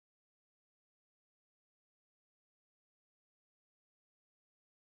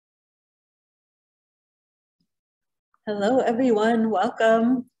Hello, everyone.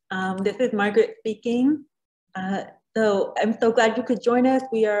 Welcome. This is Margaret speaking. So I'm so glad you could join us.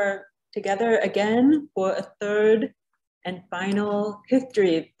 We are together again for a third and final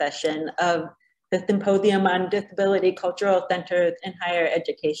history session of the Symposium on Disability Cultural Centers in Higher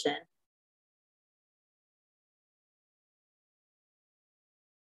Education.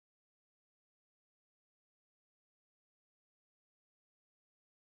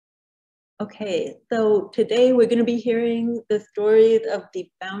 Okay, so today we're going to be hearing the stories of the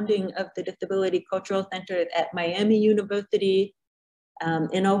founding of the Disability Cultural Centers at Miami University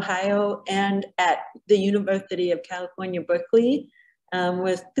in Ohio and at the University of California, Berkeley.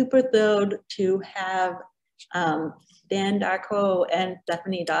 We're super thrilled to have Dan Darkow and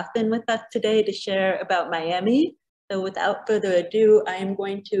Stephanie Dawson with us today to share about Miami. So without further ado, I am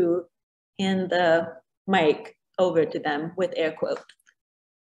going to hand the mic over to them with air quotes.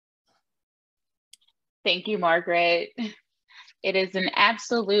 Thank you, Margaret. It is an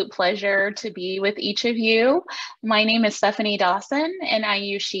absolute pleasure to be with each of you. My name is Stephanie Dawson, and I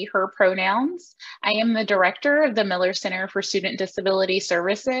use she, her pronouns. I am the director of the Miller Center for Student Disability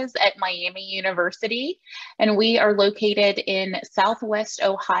Services at Miami University, and we are located in Southwest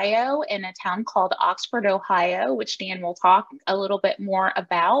Ohio in a town called Oxford, Ohio, which Dan will talk a little bit more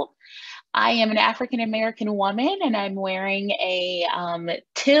about. I am an African-American woman, and I'm wearing a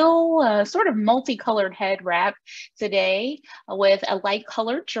teal, sort of multicolored head wrap today with a light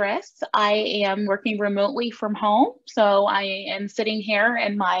colored dress. I am working remotely from home, so I am sitting here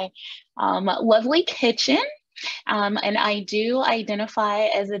in my lovely kitchen, and I do identify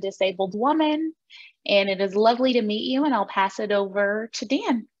as a disabled woman, and it is lovely to meet you, and I'll pass it over to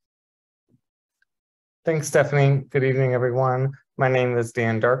Dan. Thanks, Stephanie. Good evening, everyone. My name is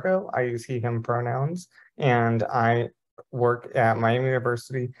Dan Darkow. I use he, him pronouns, and I work at Miami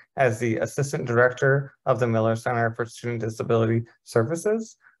University as the Assistant Director of the Miller Center for Student Disability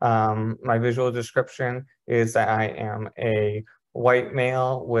Services. My visual description is that I am a white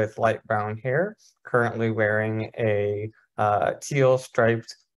male with light brown hair, currently wearing a teal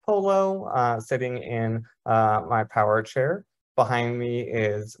striped polo, sitting in my power chair. Behind me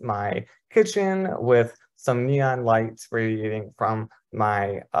is my kitchen with some neon lights radiating from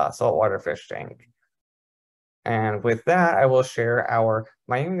my saltwater fish tank. And with that, I will share our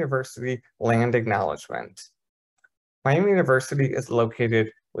Miami University land acknowledgement. Miami University is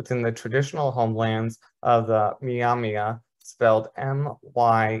located within the traditional homelands of the Miamia, spelled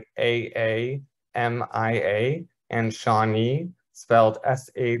M-Y-A-A-M-I-A, and Shawnee, spelled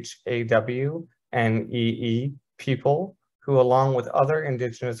S-H-A-W-N-E-E, people, who along with other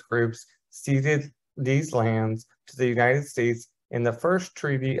indigenous groups ceded these lands to the United States in the first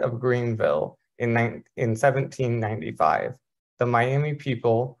Treaty of Greenville in 1795. The Miami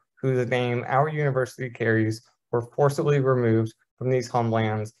people, whose name our university carries, were forcibly removed from these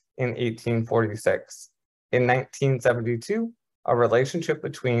homelands in 1846. In 1972, a relationship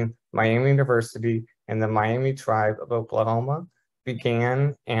between Miami University and the Miami tribe of Oklahoma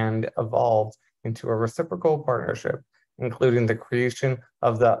began and evolved into a reciprocal partnership, including the creation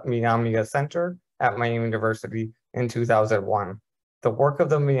of the Miamia Center at Miami University in 2001. The work of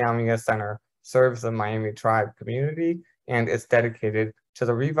the Miamia Center serves the Miami tribe community and is dedicated to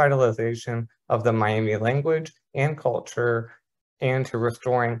the revitalization of the Miami language and culture and to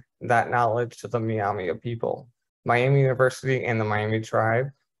restoring that knowledge to the Miamia people. Miami University and the Miami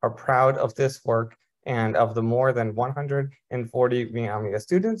tribe are proud of this work and of the more than 140 Miamia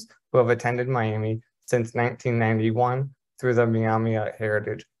students who have attended Miami since 1991 through the Miamia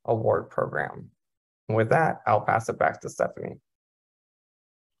Heritage Award Program. And with that, I'll pass it back to Stephanie.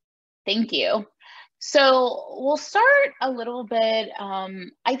 Thank you. So we'll start a little bit.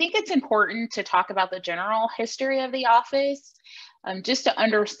 I think it's important to talk about the general history of the office, just to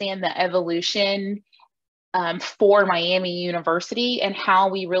understand the evolution for Miami University and how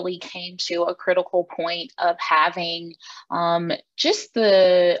we really came to a critical point of having just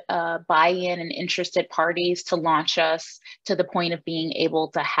the buy-in and interested parties to launch us to the point of being able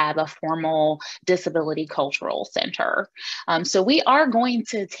to have a formal disability cultural center. So we are going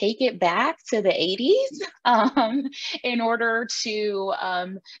to take it back to the 80s in order to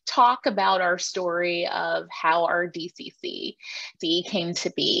talk about our story of how our DCC came to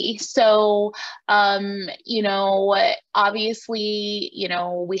be. So you know, obviously, you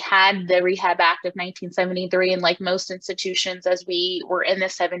know, we had the Rehab Act of 1973, and like most institutions, as we were in the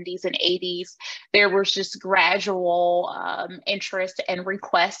 70s and 80s, there was just gradual interest and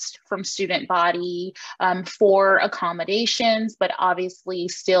requests from student body for accommodations, but obviously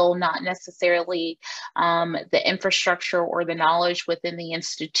still not necessarily the infrastructure or the knowledge within the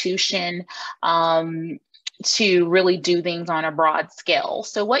institution to really do things on a broad scale.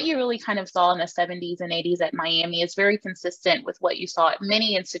 So what you really kind of saw in the 70s and 80s at Miami is very consistent with what you saw at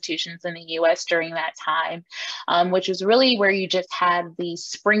many institutions in the US during that time, which is really where you just had these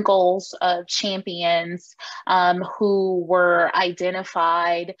sprinkles of champions who were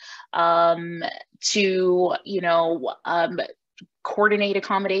identified to, coordinate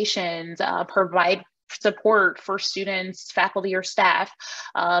accommodations, provide support for students, faculty, or staff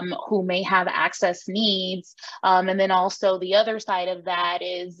who may have access needs. And then also the other side of that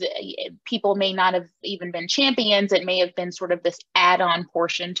is people may not have even been champions. It may have been sort of this add-on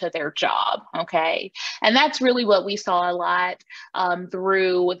portion to their job, okay? And that's really what we saw a lot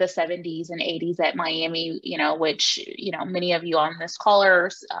through the 70s and 80s at Miami, which, many of you on this call are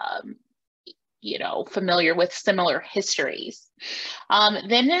familiar with similar histories.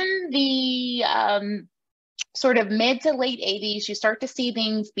 Then in the sort of mid to late 80s, you start to see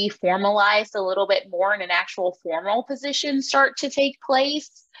things be formalized a little bit more and an actual formal position start to take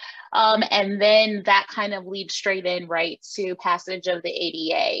place. And then that kind of leads straight in, right, to passage of the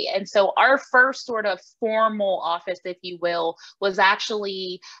ADA. And so our first sort of formal office, if you will, was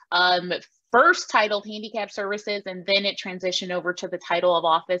actually first titled Handicap Services, and then it transitioned over to the title of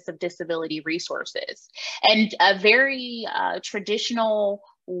Office of Disability Resources. And a very traditional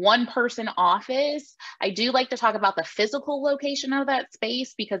one-person office. I do like to talk about the physical location of that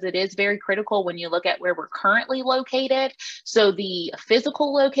space because it is very critical when you look at where we're currently located. So the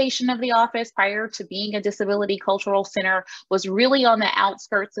physical location of the office prior to being a disability cultural center was really on the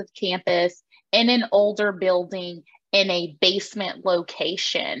outskirts of campus in an older building in a basement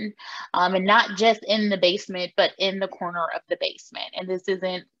location, and not just in the basement, but in the corner of the basement. And this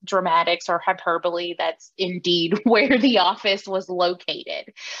isn't dramatics or hyperbole, that's indeed where the office was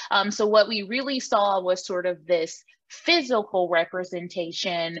located. So what we really saw was sort of this physical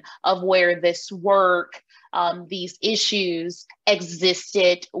representation of where this work, these issues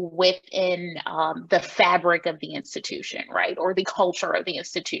existed within the fabric of the institution, right? Or the culture of the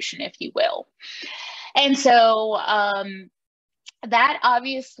institution, if you will. And so that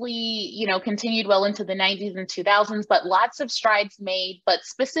obviously, continued well into the 90s and 2000s, but lots of strides made, but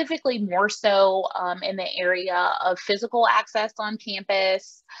specifically more so in the area of physical access on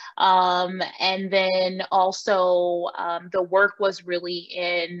campus. And then also the work was really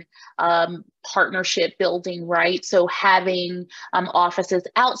in partnership building, right? So having offices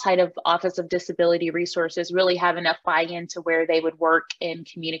outside of Office of Disability Resources really have enough buy-in to where they would work and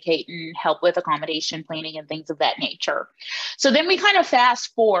communicate and help with accommodation planning and things of that nature. So then we kind of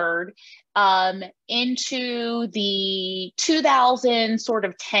fast forward into the 2000 sort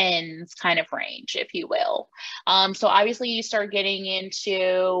of 10s kind of range, if you will. So obviously you start getting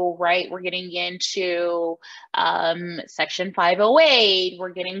into, right, we're getting into Section 508, we're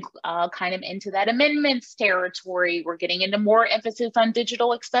getting kind of into that amendments territory, we're getting into more emphasis on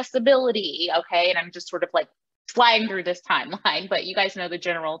digital accessibility, okay? And I'm just sort of like flying through this timeline, but you guys know the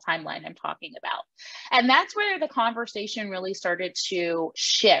general timeline I'm talking about. And that's where the conversation really started to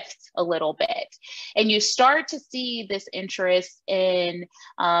shift a little bit. And you start to see this interest in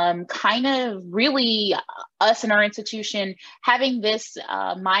kind of really us in our institution having this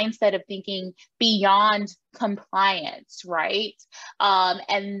mindset of thinking beyond compliance, right?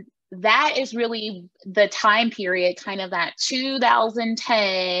 And that is really the time period, kind of that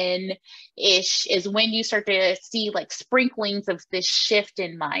 2010-ish is when you start to see like sprinklings of this shift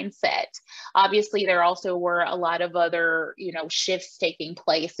in mindset. Obviously, there also were a lot of other, shifts taking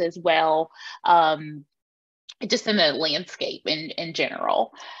place as well, just in the landscape in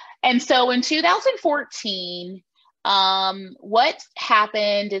general. And so in 2014, what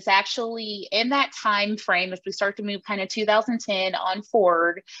happened is actually in that time frame, as we start to move kind of 2010 on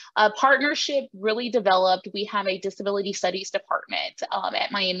forward, a partnership really developed. We have a disability studies department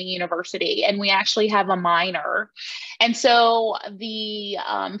at Miami University, and we actually have a minor. And so the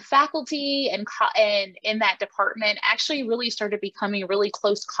faculty and in that department actually really started becoming really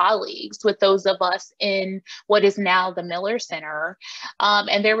close colleagues with those of us in what is now the Miller Center.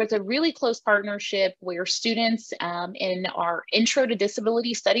 And there was a really close partnership where students in our Intro to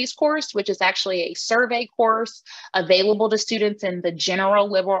Disability Studies course, which is actually a survey course available to students in the general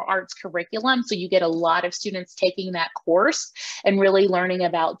liberal arts curriculum. So you get a lot of students taking that course and really learning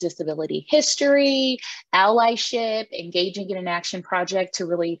about disability history, allyship, engaging in an action project to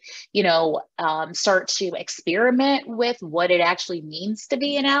really, start to experiment with what it actually means to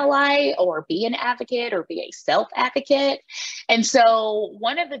be an ally or be an advocate or be a self-advocate. And so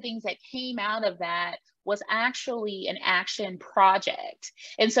one of the things that came out of that was actually an action project.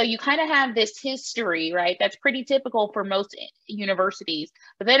 And so you kind of have this history, right? That's pretty typical for most universities.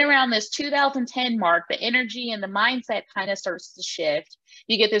 But then around this 2010 mark, the energy and the mindset kind of starts to shift.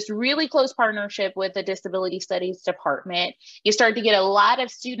 You get this really close partnership with the Disability Studies department. You start to get a lot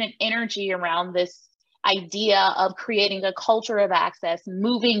of student energy around this idea of creating a culture of access,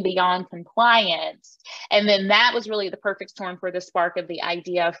 moving beyond compliance. And then that was really the perfect storm for the spark of the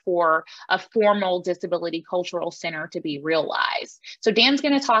idea for a formal disability cultural center to be realized. So Dan's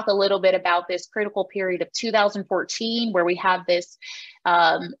going to talk a little bit about this critical period of 2014, where we have this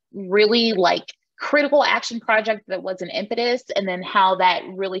really like critical action project that was an impetus, and then how that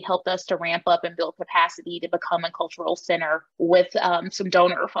really helped us to ramp up and build capacity to become a cultural center with some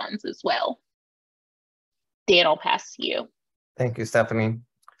donor funds as well. Dan, I'll pass to you. Thank you, Stephanie.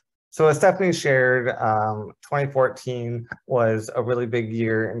 So as Stephanie shared, 2014 was a really big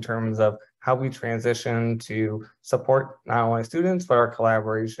year in terms of how we transitioned to support not only students, but our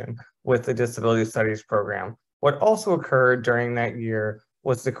collaboration with the Disability Studies program. What also occurred during that year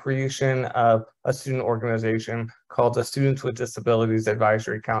was the creation of a student organization called the Students with Disabilities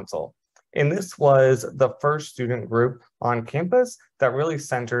Advisory Council. And this was the first student group on campus that really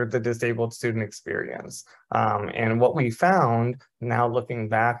centered the disabled student experience. And what we found, now looking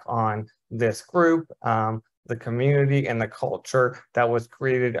back on this group, the community and the culture that was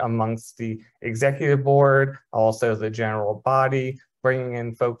created amongst the executive board, also the general body, bringing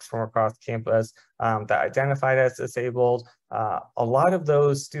in folks from across campus that identified as disabled. A lot of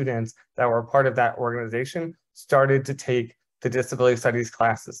those students that were part of that organization started to take the disability studies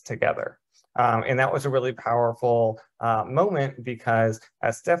classes together. And that was a really powerful moment because,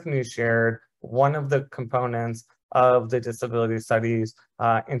 as Stephanie shared, one of the components of the disability studies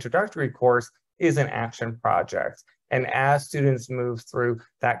introductory course is an action project. And as students move through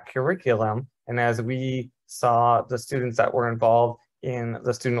that curriculum, and as we saw the students that were involved in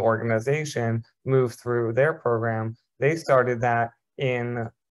the student organization move through their program, they started that in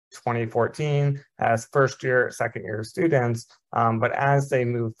 2014 as first year, second year students. But as they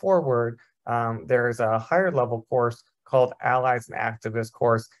move forward, there's a higher level course called Allies and Activists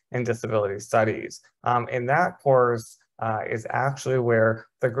course in Disability Studies. And that course is actually where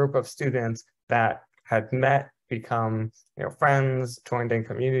the group of students that had met, become friends, joined in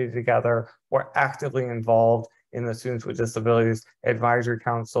community together, were actively involved in the Students with Disabilities Advisory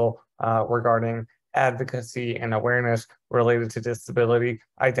Council regarding advocacy and awareness related to disability,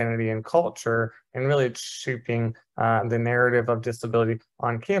 identity, and culture, and really shaping the narrative of disability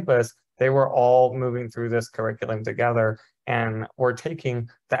on campus. They were all moving through this curriculum together and were taking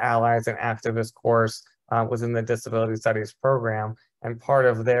the Allies and Activists course within the Disability Studies program. And part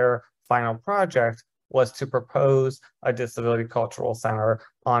of their final project was to propose a disability cultural center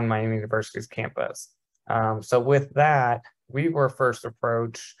on Miami University's campus. So with that, we were first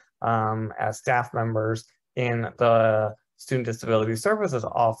approached as staff members in the Student Disability Services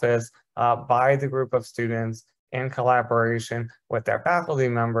Office by the group of students in collaboration with their faculty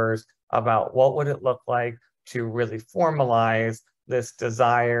members about what would it look like to really formalize this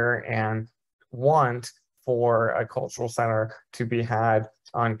desire and want for a cultural center to be had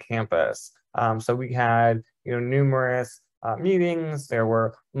on campus. So we had numerous meetings. There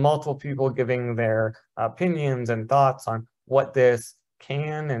were multiple people giving their opinions and thoughts on what this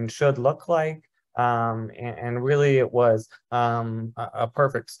can and should look like. And really it was a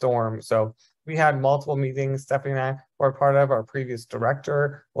perfect storm. So we had multiple meetings. Stephanie and I were part of. Our previous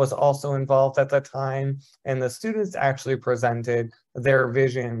director was also involved at the time. And the students actually presented their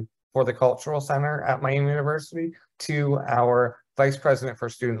vision for the cultural center at Miami University to our vice president for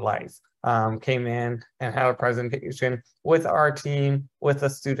student life. Came in and had a presentation with our team, with the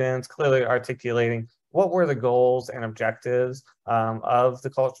students, clearly articulating what were the goals and objectives of the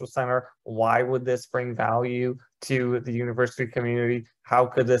cultural center. Why would this bring value to the university community? How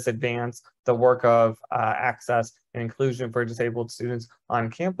could this advance the work of access and inclusion for disabled students on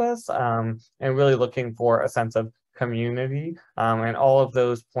campus? And really looking for a sense of community. And all of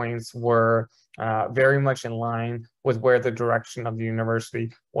those points were very much in line with where the direction of the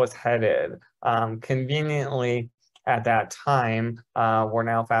university was headed. Conveniently, at that time, we're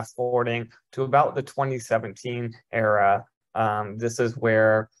now fast forwarding to about the 2017 era. This is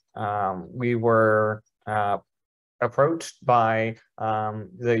where we were approached by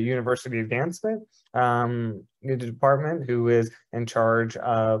the University Advancement department, who is in charge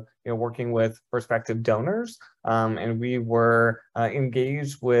of working with prospective donors, and we were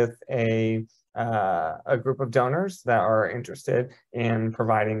engaged with a group of donors that are interested in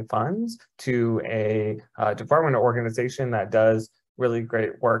providing funds to a department or organization that does really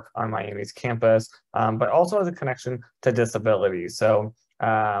great work on Miami's campus, but also as a connection to disability. So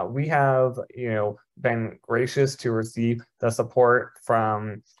we have, been gracious to receive the support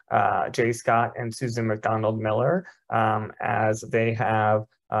from Jay Scott and Susan McDonald Miller, as they have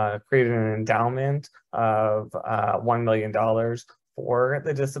created an endowment of $1 million for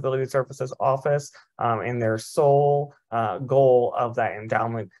the Disability Services Office, and their sole goal of that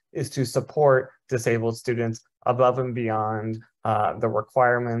endowment is to support disabled students above and beyond the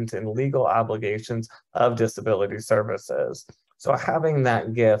requirements and legal obligations of disability services. So having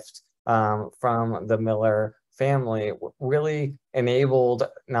that gift from the Miller family really enabled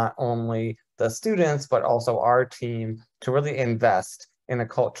not only the students, but also our team to really invest in a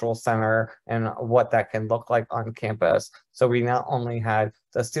cultural center and what that can look like on campus. So we not only had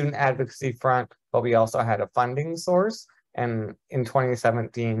the student advocacy front, but we also had a funding source. And in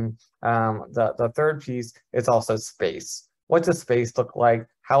 2017, the third piece is also space. What does space look like?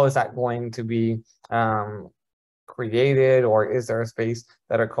 How is that going to be created, or is there a space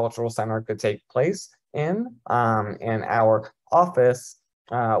that a cultural center could take place in? And our office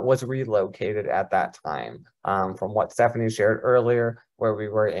was relocated at that time, from what Stephanie shared earlier, where we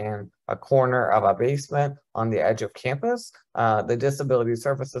were in a corner of a basement on the edge of campus. The Disability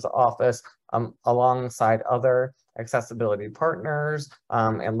Services Office, alongside other accessibility partners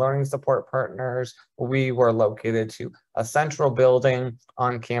and learning support partners, we were located to a central building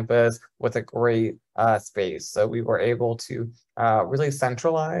on campus with a great space. So we were able to really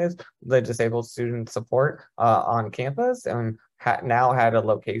centralize the disabled student support on campus, and now had a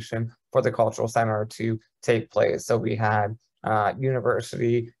location for the cultural center to take place. So we had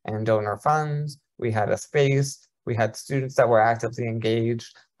university and donor funds, we had a space, we had students that were actively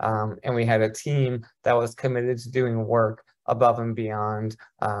engaged, and we had a team that was committed to doing work above and beyond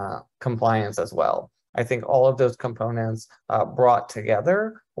compliance as well. I think all of those components brought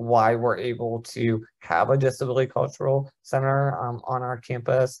together why we're able to have a disability cultural center on our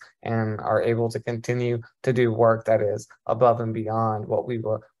campus, and are able to continue to do work that is above and beyond what we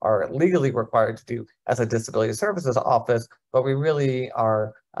are legally required to do as a disability services office, but we really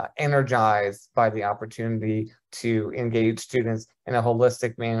are energized by the opportunity to engage students in a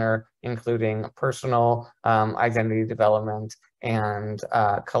holistic manner, including personal identity development and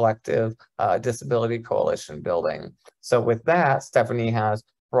collective disability coalition building. So with that, Stephanie has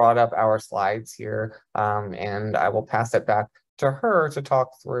brought up our slides here, and I will pass it back to her to talk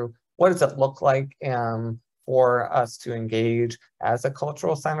through what does it look like for us to engage as a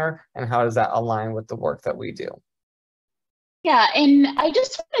cultural center, and how does that align with the work that we do. Yeah, and I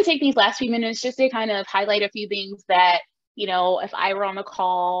just want to take these last few minutes just to kind of highlight a few things that, if I were on the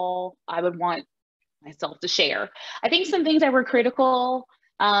call, I would want myself to share. I think some things that were critical,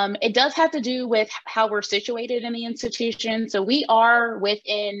 it does have to do with how we're situated in the institution. So we are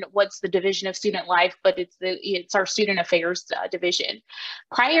within what's the Division of Student Life, but it's our Student Affairs division.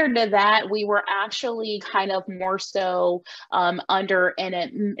 Prior to that, we were actually kind of more so under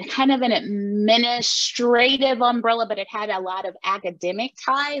kind of an administrative umbrella, but it had a lot of academic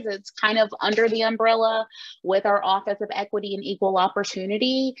ties. It's kind of under the umbrella with our Office of Equity and Equal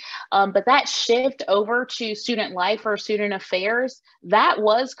Opportunity. But that shift over to Student Life or Student Affairs, that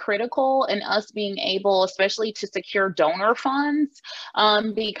was critical in us being able, especially to secure donor funds,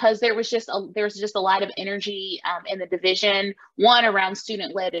 because there's just a lot of energy in the division, one around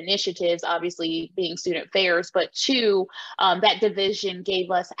student-led initiatives, obviously being student affairs, but two, that division gave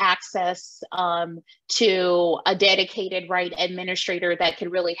us access to a dedicated administrator that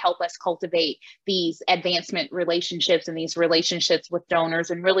could really help us cultivate these advancement relationships and these relationships with donors,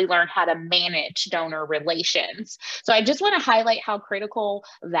 and really learn how to manage donor relations. So I just want to highlight how critical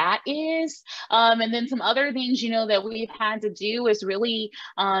that is. And then some other things, that we've had to do is really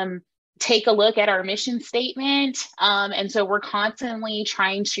take a look at our mission statement. And so we're constantly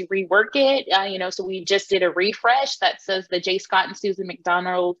trying to rework it. So we just did a refresh that says the J. Scott and Susan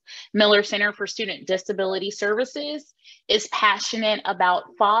McDonald Miller Center for Student Disability Services is passionate about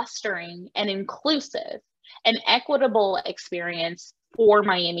fostering an inclusive and equitable experience for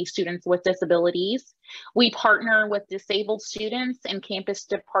Miami students with disabilities. We partner with disabled students and campus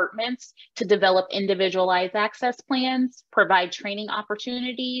departments to develop individualized access plans, provide training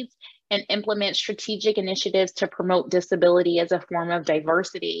opportunities, and implement strategic initiatives to promote disability as a form of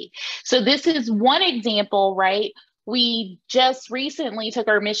diversity. So this is one example, right? We just recently took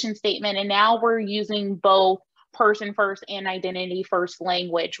our mission statement, and now we're using both person first and identity first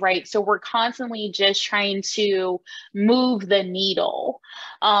language, right? So we're constantly just trying to move the needle.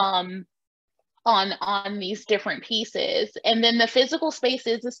 on these different pieces. And then the physical space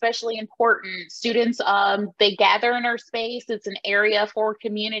is especially important. Students, they gather in our space. It's an area for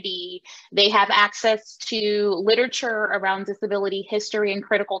community. They have access to literature around disability history and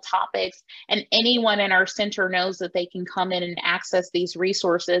critical topics. And anyone in our center knows that they can come in and access these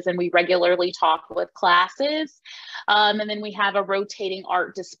resources. And we regularly talk with classes. And then we have a rotating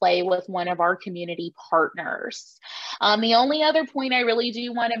art display with one of our community partners. The only other point I really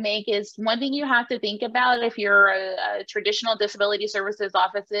do want to make is one thing you have to think about if you're a traditional disability services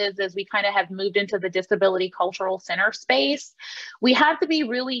offices, as we kind of have moved into the disability cultural center space, we have to be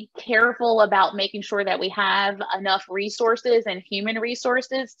really careful about making sure that we have enough resources and human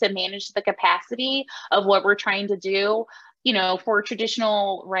resources to manage the capacity of what we're trying to do, you know, for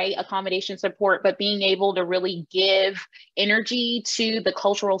traditional, right, accommodation support, but being able to really give energy to the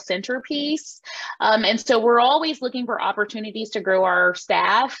cultural centerpiece. And so we're always looking for opportunities to grow our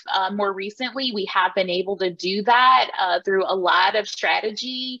staff. More recently, we have been able to do that through a lot of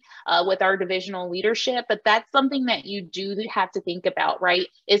strategy with our divisional leadership, but that's something that you do have to think about, right?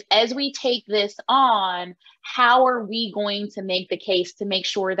 Is as we take this on, how are we going to make the case to make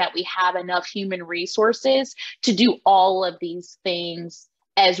sure that we have enough human resources to do all of these things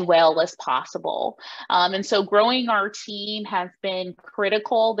as well as possible? And so growing our team has been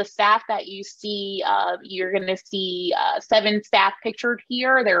critical. The staff that you see, you're going to see 7 staff pictured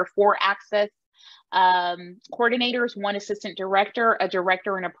here. There are 4 access coordinators, 1 assistant director, a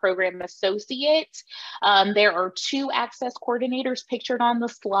director, and a program associate. There are 2 access coordinators pictured on the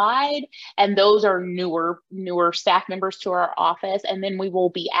slide, and those are newer staff members to our office. And then we will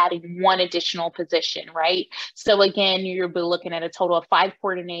be adding 1 additional position, right? So again, you'll be looking at a total of 5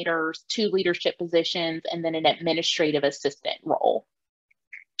 coordinators, 2 leadership positions, and then an administrative assistant role.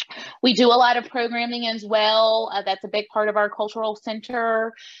 We do a lot of programming as well. That's a big part of our cultural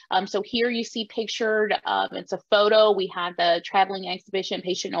center. So here you see pictured, it's a photo. We had the traveling exhibition,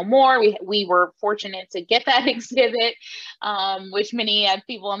 Patient No More. We were fortunate to get that exhibit, which many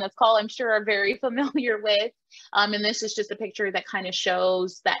people on this call, I'm sure, are very familiar with. And this is just a picture that kind of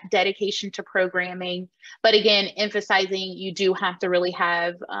shows that dedication to programming. But again, emphasizing you do have to really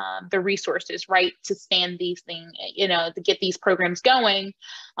have the resources, right, to stand these things, you know, to get these programs going.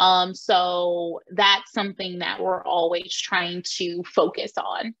 So that's something that we're always trying to focus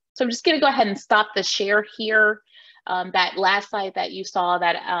on. So I'm just going to go ahead and stop the share here. That last slide that you saw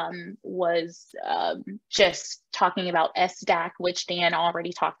that was just talking about SDAC, which Dan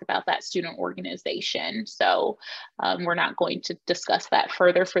already talked about, that student organization. So we're not going to discuss that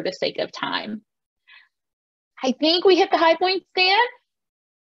further for the sake of time. I think we hit the high points, Dan?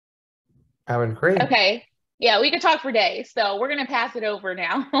 I would agree. Okay. Yeah, we could talk for days. So we're going to pass it over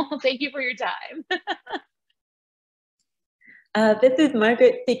now. Thank you for your time. This is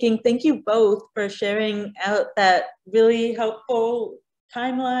Margaret speaking. Thank you both for sharing out that really helpful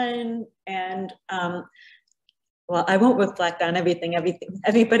timeline. And well, I won't reflect on everything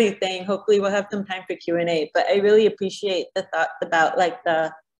everybody's saying. Hopefully we'll have some time for Q&A, but I really appreciate the thoughts about like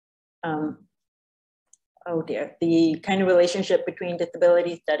the, oh dear, the kind of relationship between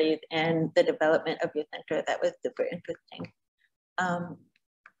disability studies and the development of your center. That was super interesting.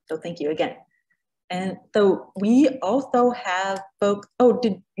 So thank you again. And so we also have folks, oh,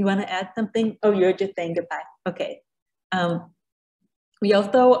 did you want to add something? Oh, you're just saying goodbye. Okay. We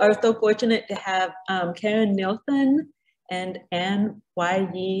also are so fortunate to have Karen Nielson and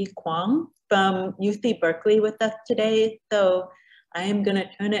Wai-Yee Kwong from UC Berkeley with us today. So I am going to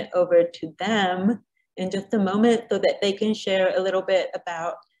turn it over to them in just a moment so that they can share a little bit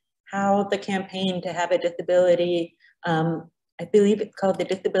about how the campaign to have a disability, I believe it's called the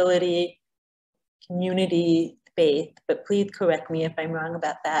Disability Community Space, but please correct me if I'm wrong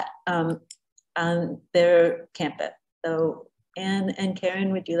about that, on their campus. So Anne and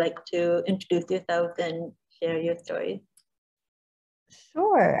Karen, would you like to introduce yourselves and share your stories?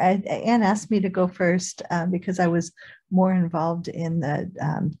 Sure. Anne asked me to go first because I was more involved in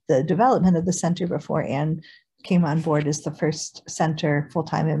the development of the center before Anne came on board as the first center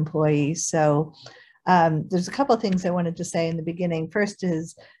full-time employee. So there's a couple of things I wanted to say in the beginning. First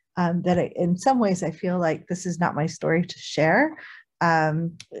is that in some ways I feel like this is not my story to share.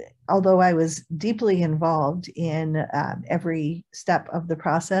 Although I was deeply involved in every step of the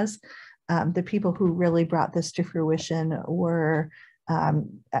process, the people who really brought this to fruition were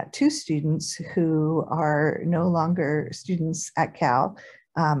 2 students who are no longer students at Cal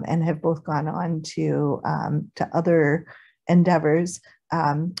and have both gone on to other endeavors.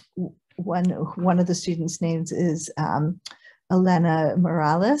 One of the students' names is Elena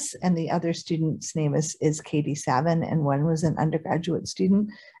Morales, and the other student's name is Katie Savin, and one was an undergraduate student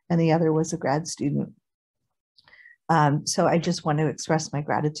and the other was a grad student. So I just want to express my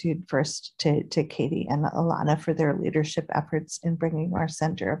gratitude first to Katie and Alana for their leadership efforts in bringing our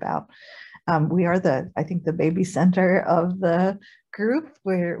center about. We are I think the baby center of the group.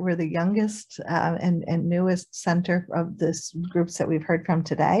 We're the youngest and newest center of this groups that we've heard from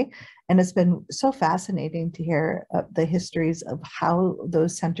today. And it's been so fascinating to hear the histories of how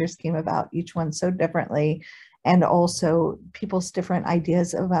those centers came about, each one so differently, and also people's different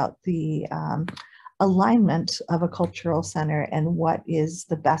ideas about the alignment of a cultural center and what is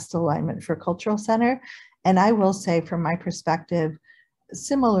the best alignment for cultural center. And I will say, from my perspective,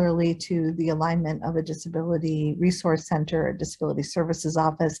 similarly to the alignment of a disability resource center or disability services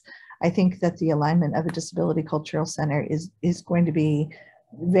office, I think that the alignment of a disability cultural center is going to be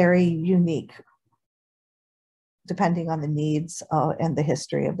very unique depending on the needs and the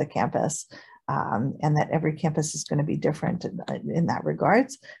history of the campus. And that every campus is going to be different in that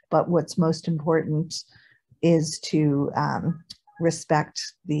regards. But what's most important is to respect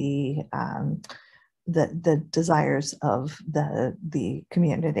the desires of the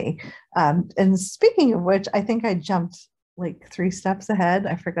community. And speaking of which, I think I jumped like 3 steps ahead.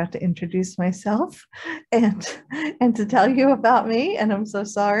 I forgot to introduce myself and to tell you about me, and I'm so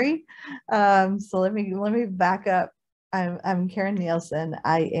sorry. So let me back up. I'm Karen Nielson.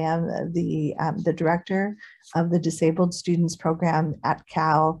 I am the director of the Disabled Students Program at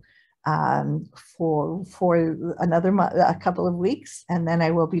Cal for a couple of weeks, and then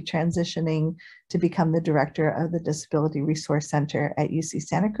I will be transitioning to become the director of the Disability Resource Center at UC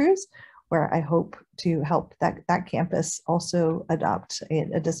Santa Cruz, where I hope to help that campus also adopt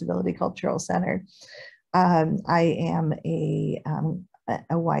a disability cultural center. I am a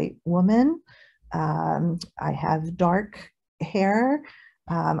white woman. I have dark hair.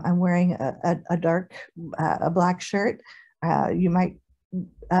 I'm wearing a black shirt. You might,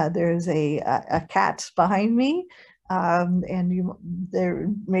 there's a cat behind me, and there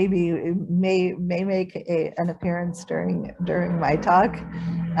may make an appearance during my talk.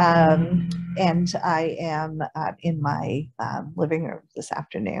 And I am in my living room this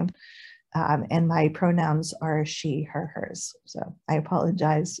afternoon, and my pronouns are she, her, hers. So I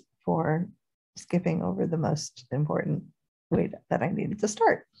apologize for skipping over the most important way that I needed to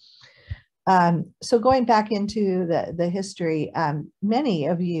start. So going back into the history, many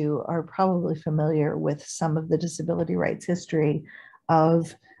of you are probably familiar with some of the disability rights history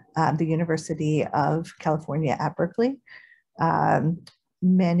of the University of California at Berkeley.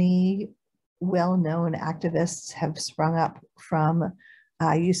 Many well-known activists have sprung up from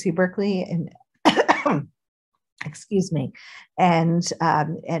UC Berkeley and excuse me, and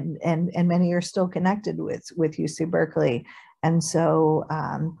many are still connected with UC Berkeley. And so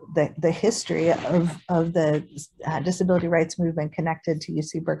the history of the disability rights movement connected to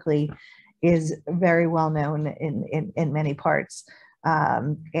UC Berkeley is very well known in many parts.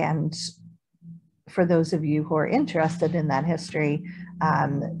 And for those of you who are interested in that history,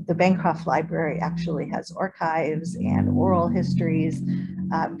 the Bancroft Library actually has archives and oral histories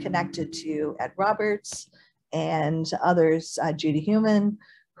connected to Ed Roberts and others, Judy Heumann,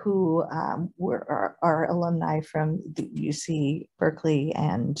 who are alumni from the UC Berkeley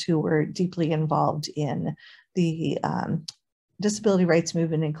and who were deeply involved in the disability rights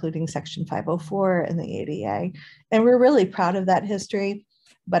movement, including Section 504 and the ADA. And we're really proud of that history,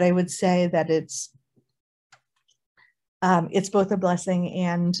 but I would say that it's both a blessing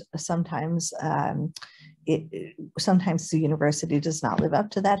and sometimes sometimes the university does not live up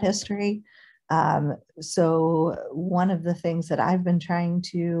to that history. So one of the things that I've been trying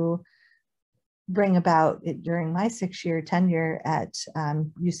to bring about during my 6-year tenure at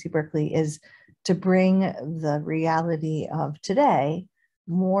UC Berkeley is to bring the reality of today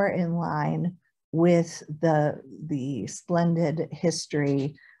more in line with the splendid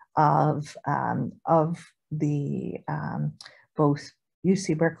history of the both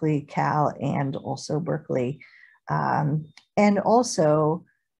UC Berkeley, Cal, and also Berkeley, and also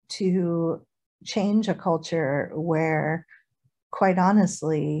to change a culture where, quite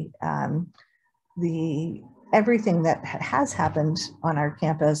honestly, everything that has happened on our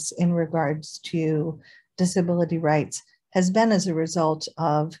campus in regards to disability rights has been as a result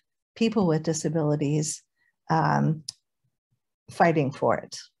of people with disabilities fighting for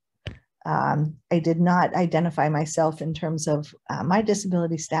it. I did not identify myself in terms of my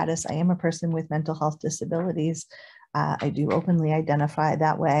disability status. I am a person with mental health disabilities. I do openly identify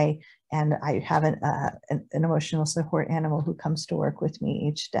that way, and I have an emotional support animal who comes to work with me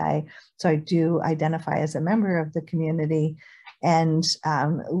each day. So I do identify as a member of the community, and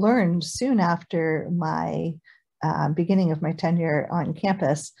learned soon after my beginning of my tenure on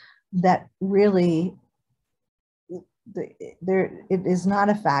campus that really it is not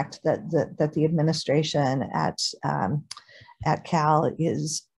a fact that the administration at Cal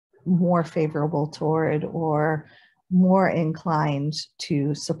is more favorable toward or more inclined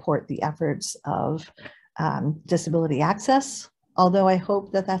to support the efforts of disability access, although I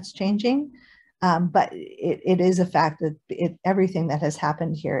hope that that's changing. But it is a fact that everything that has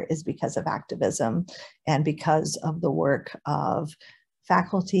happened here is because of activism and because of the work of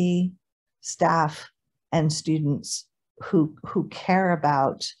faculty, staff, and students who care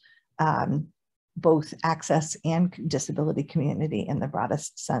about both access and disability community in the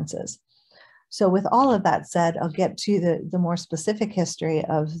broadest senses. So with all of that said, I'll get to the more specific history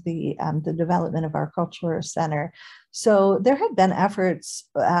of the development of our cultural center. So there had been efforts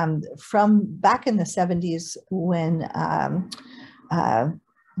from back in the 70s when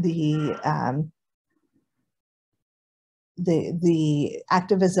the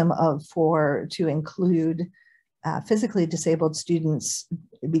activism to include physically disabled students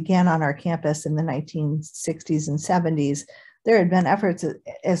began on our campus in the 1960s and 70s. There had been efforts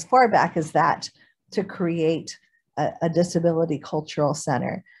as far back as that to create a disability cultural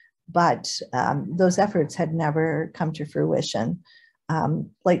center, but those efforts had never come to fruition.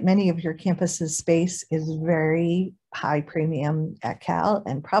 Like many of your campuses, space is very high premium at Cal,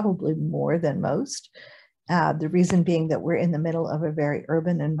 and probably more than most. The reason being that we're in the middle of a very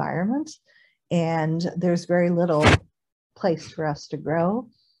urban environment, and there's very little place for us to grow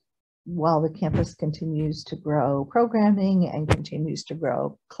while the campus continues to grow programming and continues to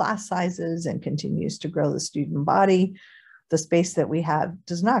grow class sizes and continues to grow the student body. The space that we have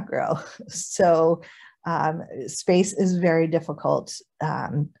does not grow. So space is very difficult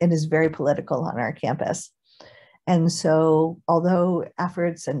and is very political on our campus. And so although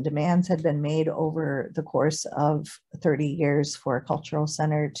efforts and demands had been made over the course of 30 years for a cultural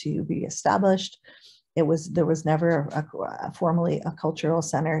center to be established, there was never formally a cultural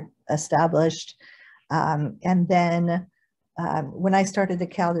center established. And then when I started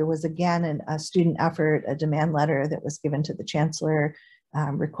at Cal, there was again a student effort, a demand letter that was given to the chancellor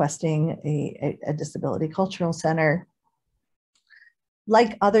requesting a disability cultural center.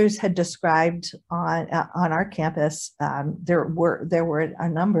 Like others had described on our campus, there were a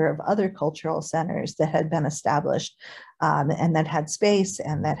number of other cultural centers that had been established and that had space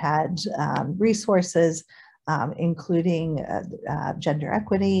and that had resources, including gender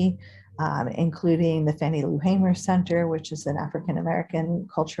equity, including the Fannie Lou Hamer Center, which is an African American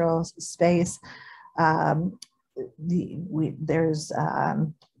cultural space.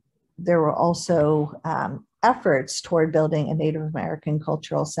 There were also efforts toward building a Native American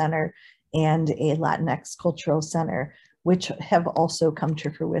cultural center and a Latinx cultural center, which have also come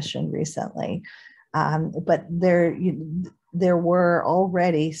to fruition recently. But there were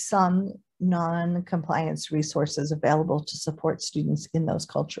already some non-compliance resources available to support students in those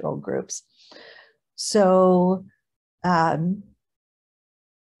cultural groups. So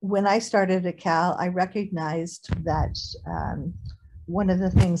when I started at Cal, I recognized that one of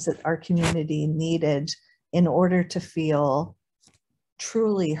the things that our community needed in order to feel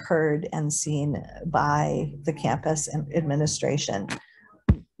truly heard and seen by the campus and administration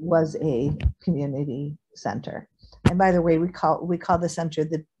was a community center. And by the way, we call the center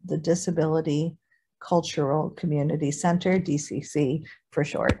the Disability Cultural Community Center, DCC for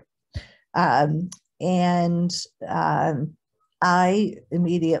short. I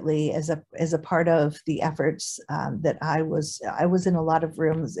immediately, as a part of the efforts that I was in a lot of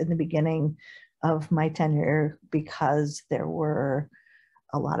rooms in the beginning of my tenure because there were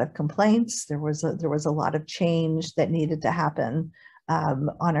a lot of complaints. There was a lot of change that needed to happen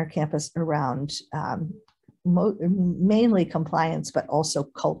on our campus around mainly compliance, but also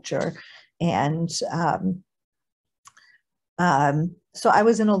culture. And so I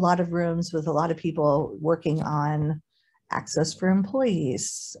was in a lot of rooms with a lot of people working on access for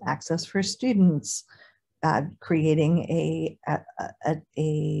employees, access for students, creating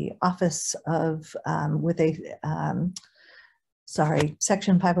a office of with a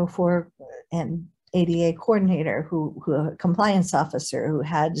Section 504 and ADA coordinator, who a compliance officer who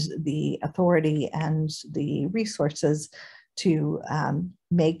had the authority and the resources to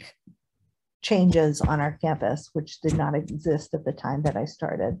make changes on our campus, which did not exist at the time that I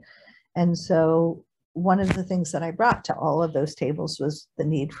started. And so one of the things that I brought to all of those tables was the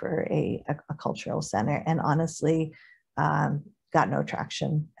need for a cultural center, and honestly got no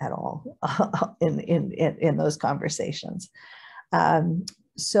traction at all in those conversations.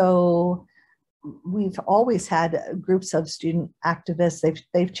 So we've always had groups of student activists.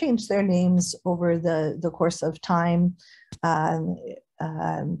 They've changed their names over the course of time,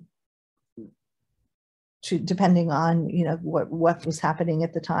 depending on what was happening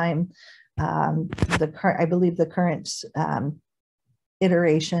at the time. I believe the current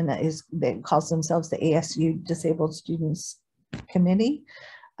iteration calls themselves the ASU Disabled Students Committee.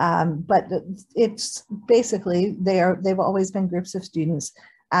 But it's basically they've always been groups of students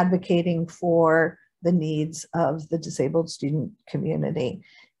advocating for the needs of the disabled student community.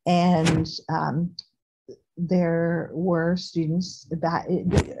 And there were students that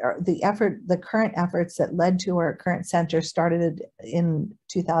the current efforts that led to our current center started in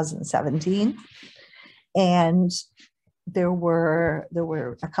 2017. And there were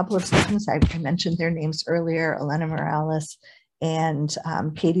a couple of students, I mentioned their names earlier, Elena Morales and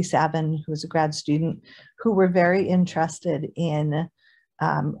Katie Savin, who was a grad student, who were very interested in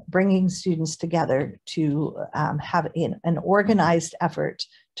bringing students together to have an organized effort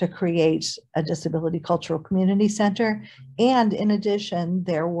to create a disability cultural community center. And in addition,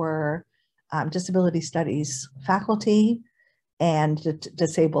 there were disability studies faculty and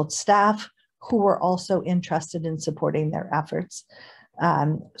disabled staff who were also interested in supporting their efforts.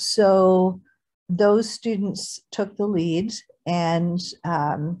 So those students took the lead, and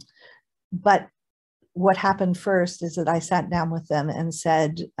but what happened first is that I sat down with them and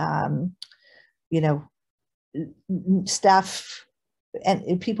said, staff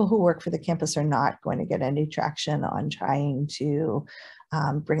and people who work for the campus are not going to get any traction on trying to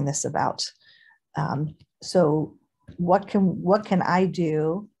bring this about. So what can I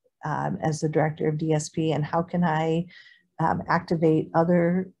do as the director of DSP, and how can I activate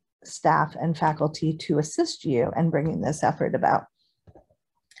other staff and faculty to assist you in bringing this effort about?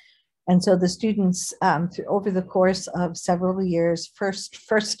 And so the students, over the course of several years, first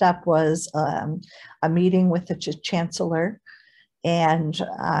step was a meeting with the chancellor and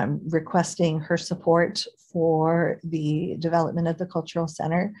requesting her support for the development of the cultural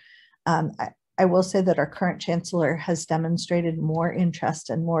center. I will say that our current chancellor has demonstrated more interest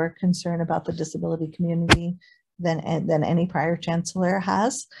and more concern about the disability community than any prior chancellor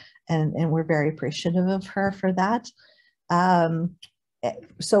has, and we're very appreciative of her for that.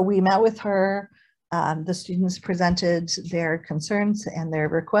 So we met with her, the students presented their concerns and their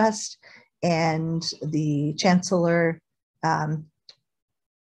request, and the chancellor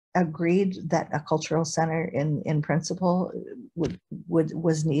agreed that a cultural center in principle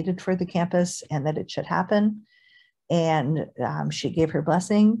was needed for the campus and that it should happen. And she gave her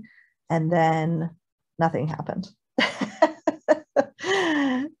blessing, and then nothing happened.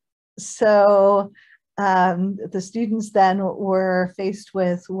 So the students then were faced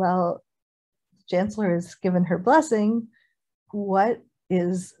with, well, the chancellor has given her blessing. What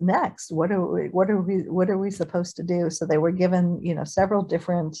is next? What are we supposed to do? So they were given, several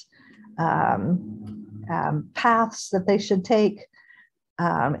different paths that they should take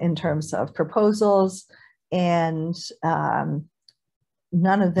in terms of proposals, and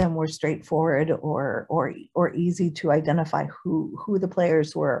none of them were straightforward or easy to identify who the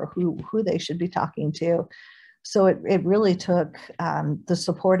players were, who they should be talking to. So it really took the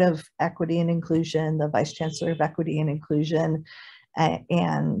support of Equity and Inclusion, the Vice Chancellor of Equity and Inclusion,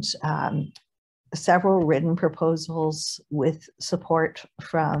 and several written proposals with support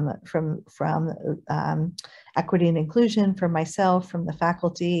from Equity and Inclusion, from myself, from the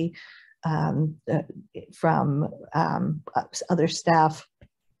faculty, from other staff.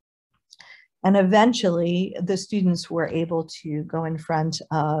 And eventually the students were able to go in front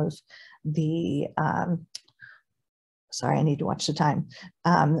of the, sorry, I need to watch the time.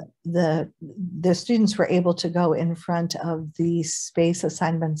 The students were able to go in front of the Space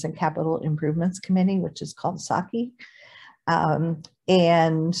Assignments and Capital Improvements Committee, which is called SACI.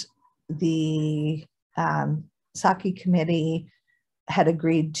 And the SACI committee had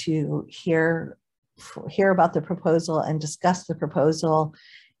agreed to hear about the proposal and discuss the proposal.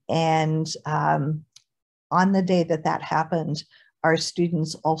 And on the day that happened, our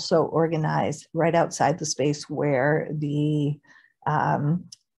students also organized right outside the space where the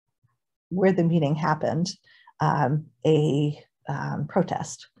meeting happened, a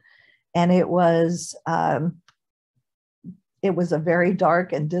protest. And it was a very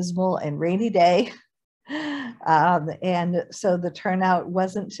dark and dismal and rainy day. And so the turnout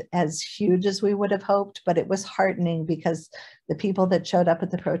wasn't as huge as we would have hoped, but it was heartening because the people that showed up at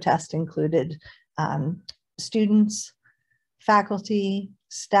the protest included students, faculty,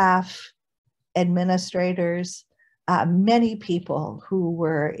 staff, administrators, many people who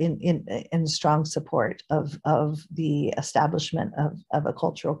were in strong support of the establishment of a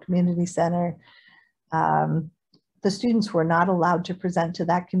cultural community center. The students were not allowed to present to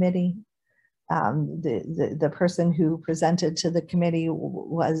that committee. The person who presented to the committee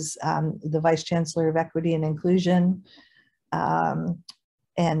was the Vice Chancellor of Equity and Inclusion.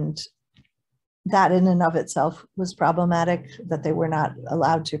 And that in and of itself was problematic, that they were not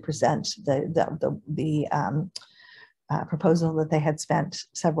allowed to present the proposal that they had spent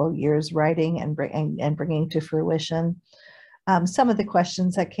several years writing and bringing to fruition. Some of the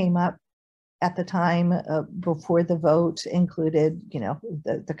questions that came up at the time before the vote included,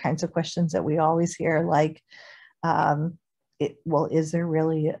 the kinds of questions that we always hear, like, well, is there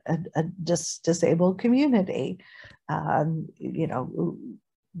really a disabled community?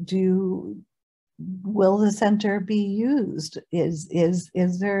 Will the center be used?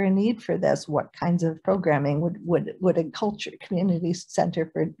 Is there a need for this? What kinds of programming would a culture community center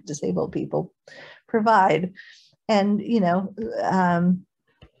for disabled people provide? And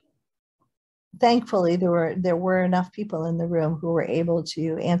thankfully there were enough people in the room who were able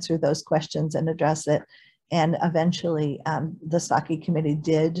to answer those questions and address it. And eventually the Saki committee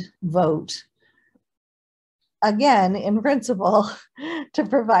did vote, again, in principle, to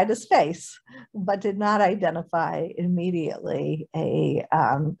provide a space, but did not identify immediately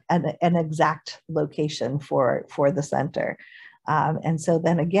an exact location for the center. And so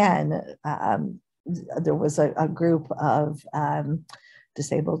then again, there was a group of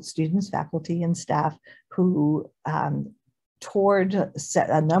disabled students, faculty, and staff who toured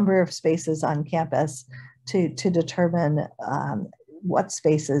a number of spaces on campus to determine what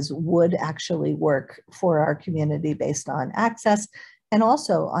spaces would actually work for our community based on access, and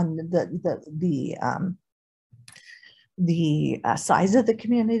also on the size of the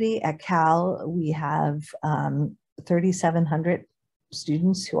community. At Cal, we have 3,700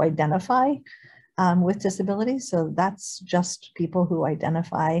 students who identify with disabilities. So that's just people who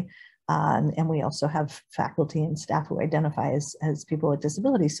identify, and we also have faculty and staff who identify as people with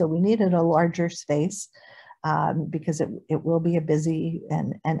disabilities. So we needed a larger space because it will be a busy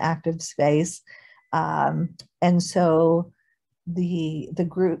and active space. And so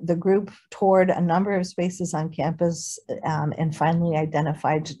the group toured a number of spaces on campus and finally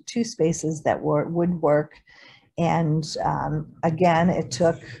identified 2 spaces that would work. And again, it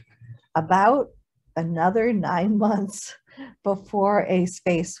took about another 9 months before a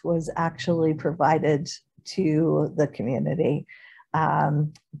space was actually provided to the community.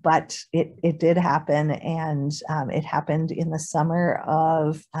 But it did happen, and it happened in the summer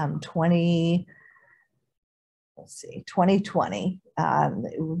of 2020.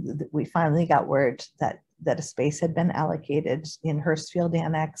 We finally got word that a space had been allocated in Hurstfield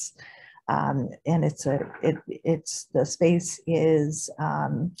Annex, and the space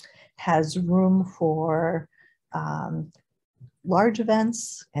has room for large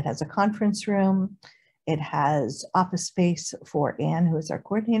events. It has a conference room. It has office space for Anne, who is our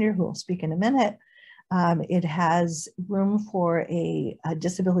coordinator, who will speak in a minute. It has room for a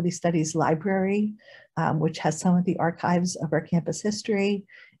disability studies library, which has some of the archives of our campus history.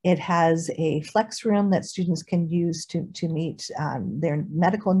 It has a flex room that students can use to meet their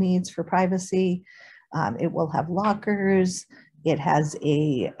medical needs for privacy. It will have lockers. It has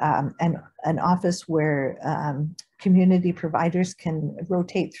an office where community providers can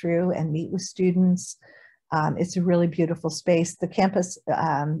rotate through and meet with students. It's a really beautiful space. The campus,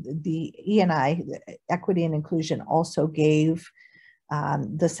 the E&I, Equity and Inclusion, also gave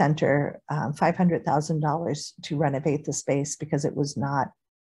the center $500,000 to renovate the space because it was not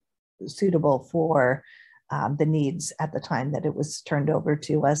suitable for the needs at the time that it was turned over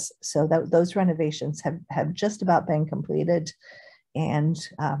to us. So those renovations have just about been completed, and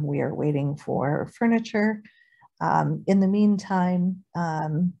we are waiting for furniture. In the meantime,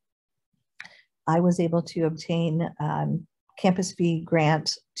 I was able to obtain campus fee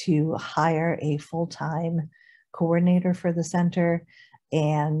grant to hire a full-time coordinator for the center,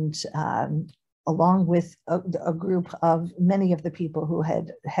 and along with a group of many of the people who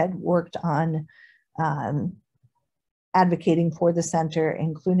had worked on advocating for the center,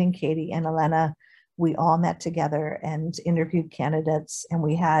 including Katie and Elena, we all met together and interviewed candidates, and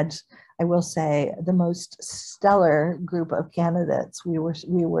we had, I will say, the most stellar group of candidates. We were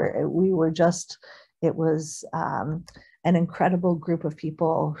just, it was an incredible group of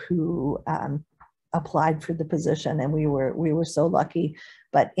people who applied for the position, and we were so lucky.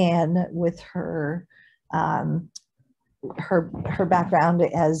 But Anne, with her background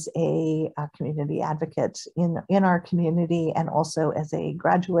as a community advocate in our community, and also as a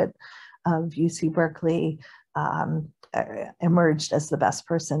graduate of UC Berkeley, emerged as the best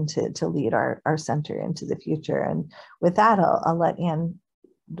person to lead our center into the future. And with that, I'll let Anne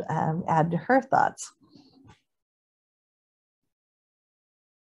add her thoughts.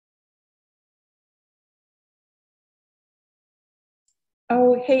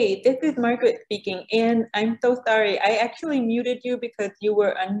 Oh, hey, this is Margaret speaking, and I'm so sorry. I actually muted you because you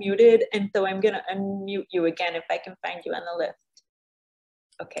were unmuted, and so I'm gonna unmute you again if I can find you on the list.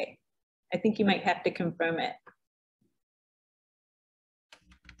 Okay, I think you might have to confirm it.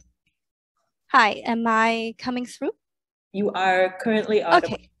 Hi, am I coming through? You are currently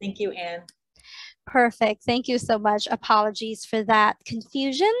audible. Okay. Thank you, Anne. Perfect. Thank you so much. Apologies for that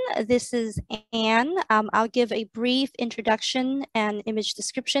confusion. This is Anne. I'll give a brief introduction and image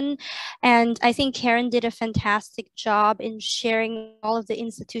description. And I think Karen did a fantastic job in sharing all of the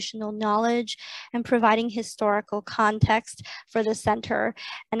institutional knowledge and providing historical context for the center.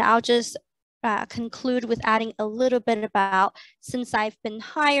 And I'll just conclude with adding a little bit about, since I've been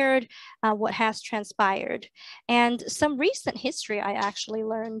hired, what has transpired. And some recent history I actually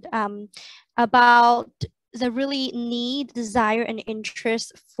learned about the really need, desire, and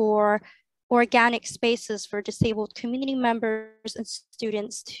interest for organic spaces for disabled community members and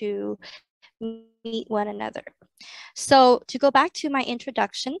students to meet one another. So to go back to my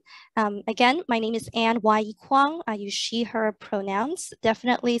introduction, again, my name is Wai-Yee Kwong. I use she, her pronouns.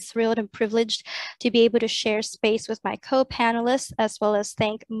 Definitely thrilled and privileged to be able to share space with my co-panelists, as well as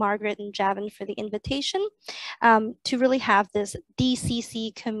thank Margaret and Javin for the invitation to really have this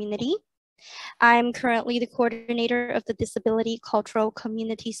DCC community. I'm currently the coordinator of the Disability Cultural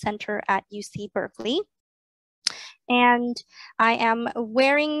Community Center at UC Berkeley. And I am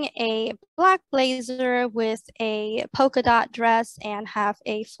wearing a black blazer with a polka dot dress and have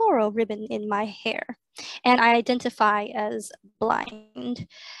a floral ribbon in my hair. And I identify as blind.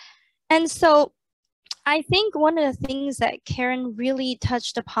 And so I think one of the things that Karen really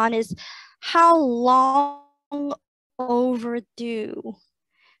touched upon is how long overdue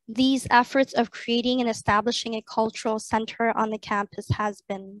these efforts of creating and establishing a cultural center on the campus has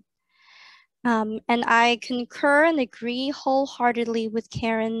been. And I concur and agree wholeheartedly with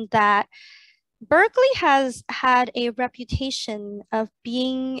Karen that Berkeley has had a reputation of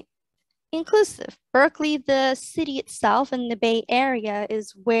being inclusive. Berkeley, the city itself and the Bay Area,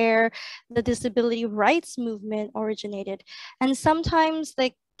 is where the disability rights movement originated. And sometimes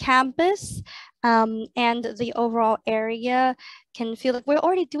the campus and the overall area can feel like we're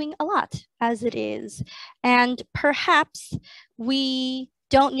already doing a lot as it is. And perhaps we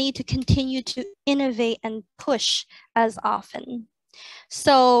don't need to continue to innovate and push as often.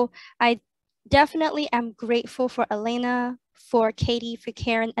 So I definitely am grateful for Elena, for Katie, for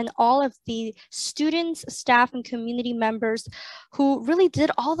Karen, and all of the students, staff, and community members who really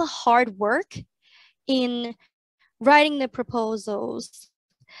did all the hard work in writing the proposals,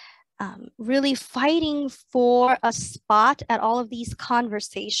 really fighting for a spot at all of these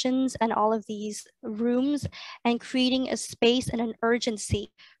conversations and all of these rooms, and creating a space and an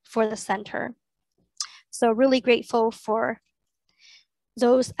urgency for the center. So really grateful for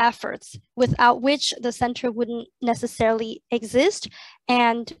those efforts, without which the center wouldn't necessarily exist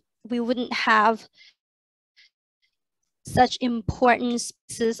and we wouldn't have such important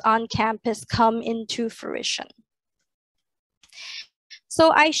spaces on campus come into fruition.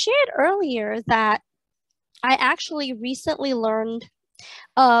 So I shared earlier that I actually recently learned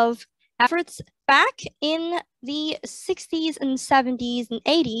of efforts back in the 60s and 70s and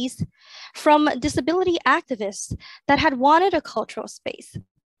 80s from disability activists that had wanted a cultural space.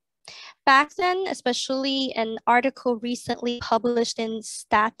 Back then, especially an article recently published in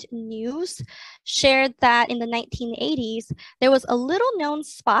Stat News shared that in the 1980s, there was a little known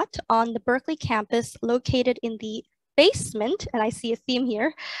spot on the Berkeley campus located in the basement, and I see a theme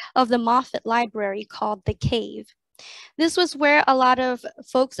here, of the Moffett Library called The Cave. This was where a lot of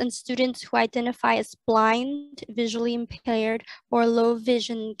folks and students who identify as blind, visually impaired, or low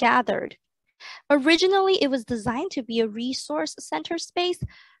vision gathered. Originally, it was designed to be a resource center space,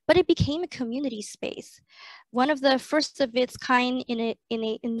 but it became a community space, one of the first of its kind in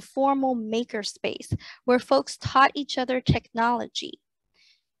an informal maker space where folks taught each other technology.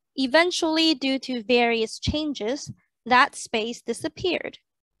 Eventually, due to various changes, that space disappeared.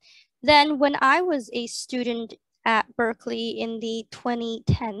 Then when I was a student at Berkeley in the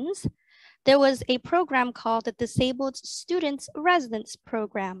 2010s, there was a program called the Disabled Students Residence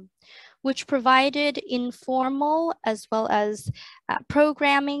Program, which provided informal as well as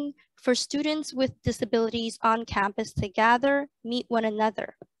programming for students with disabilities on campus to gather, meet one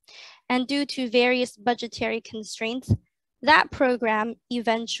another. And due to various budgetary constraints, that program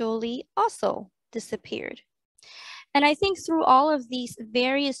eventually also disappeared. And I think through all of these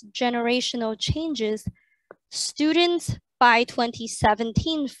various generational changes, students by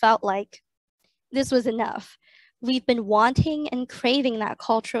 2017 felt like this was enough. We've been wanting and craving that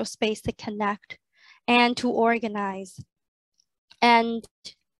cultural space to connect and to organize. And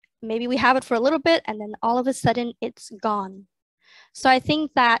maybe we have it for a little bit and then all of a sudden it's gone. So I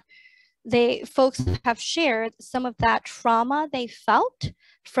think that folks have shared some of that trauma they felt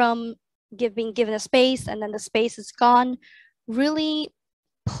from being given a space and then the space is gone, really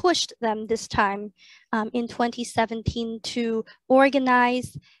pushed them this time in 2017 to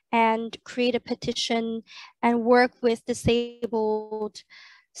organize and create a petition and work with disabled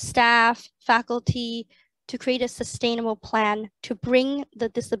staff, faculty, to create a sustainable plan to bring the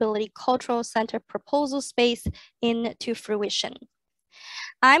Disability Cultural Center proposal space into fruition.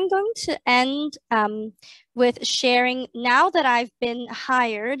 I'm going to end with sharing, now that I've been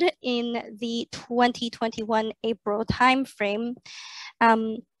hired in the 2021 April timeframe,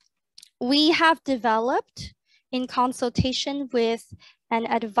 we have developed, in consultation with an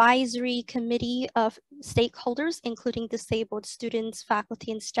advisory committee of stakeholders, including disabled students,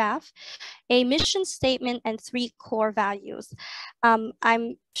 faculty, and staff, a mission statement and 3 core values.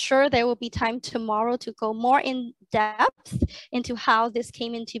 I'm sure there will be time tomorrow to go more in depth into how this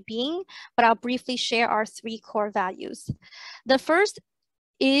came into being, but I'll briefly share our 3 core values. The first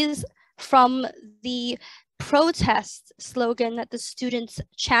is from the protest slogan that the students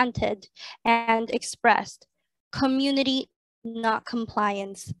chanted and expressed: community, not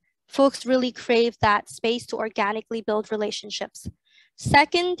compliance. Folks really crave that space to organically build relationships.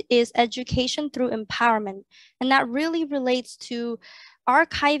 Second is education through empowerment, and that really relates to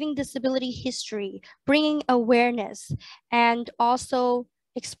archiving disability history, bringing awareness, and also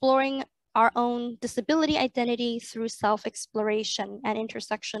exploring our own disability identity through self-exploration and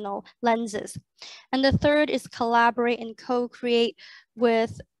intersectional lenses. And the third is collaborate and co-create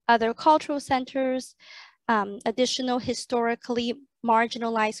with other cultural centers, additional historically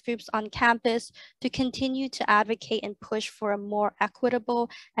marginalized groups on campus to continue to advocate and push for a more equitable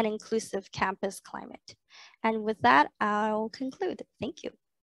and inclusive campus climate. And with that, I'll conclude. Thank you.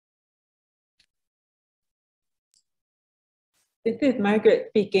 This is Margaret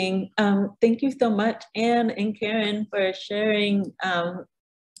speaking. Thank you so much, Anne and Karen, for sharing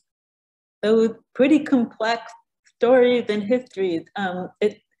those pretty complex stories and histories.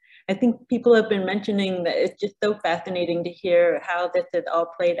 I think people have been mentioning that it's just so fascinating to hear how this has all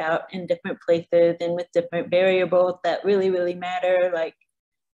played out in different places and with different variables that really, really matter. Like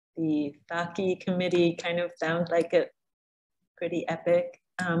the Saki committee kind of sounds like it's pretty epic.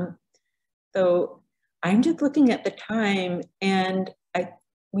 So I'm just looking at the time and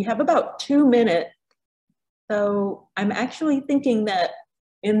we have about 2 minutes. So I'm actually thinking that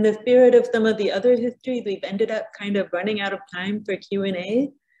in the spirit of some of the other histories, we've ended up kind of running out of time for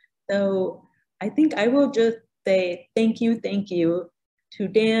Q&A. So I think I will just say thank you to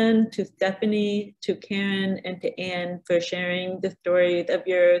Dan, to Stephanie, to Karen, and to Anne for sharing the stories of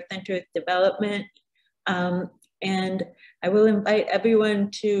your center's development. And I will invite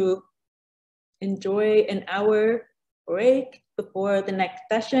everyone to enjoy an hour break before the next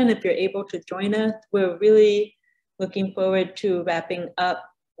session if you're able to join us. We're really looking forward to wrapping up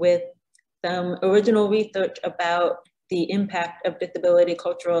with some original research about the impact of disability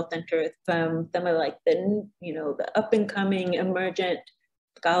cultural centers from some of like the up and coming emergent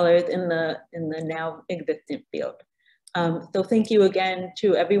scholars in the now existent field. So thank you again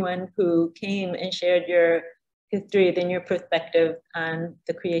to everyone who came and shared your histories and your perspective on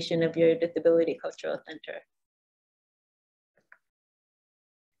the creation of your Disability Cultural Center.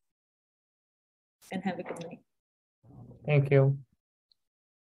 And have a good night. Thank you.